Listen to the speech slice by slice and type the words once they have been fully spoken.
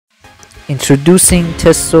Introducing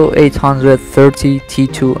Testo 830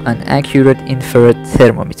 T2, an accurate infrared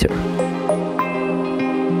thermometer.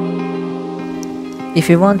 If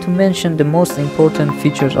you want to mention the most important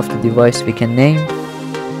features of the device, we can name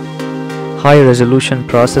high resolution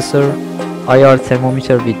processor, IR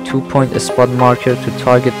thermometer with 2-point spot marker to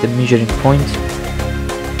target the measuring point,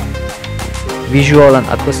 visual and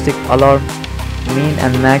acoustic alarm, min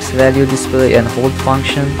and max value display and hold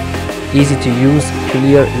function, easy to use,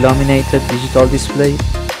 clear illuminated digital display,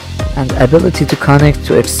 and ability to connect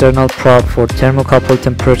to external probe for thermocouple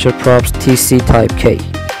temperature probes TC type K.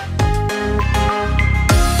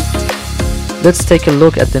 Let's take a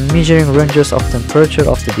look at the measuring ranges of temperature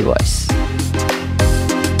of the device.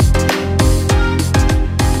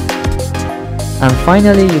 And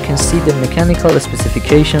finally, you can see the mechanical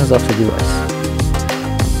specifications of the device.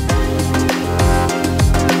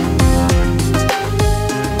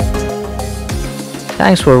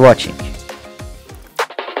 Thanks for watching.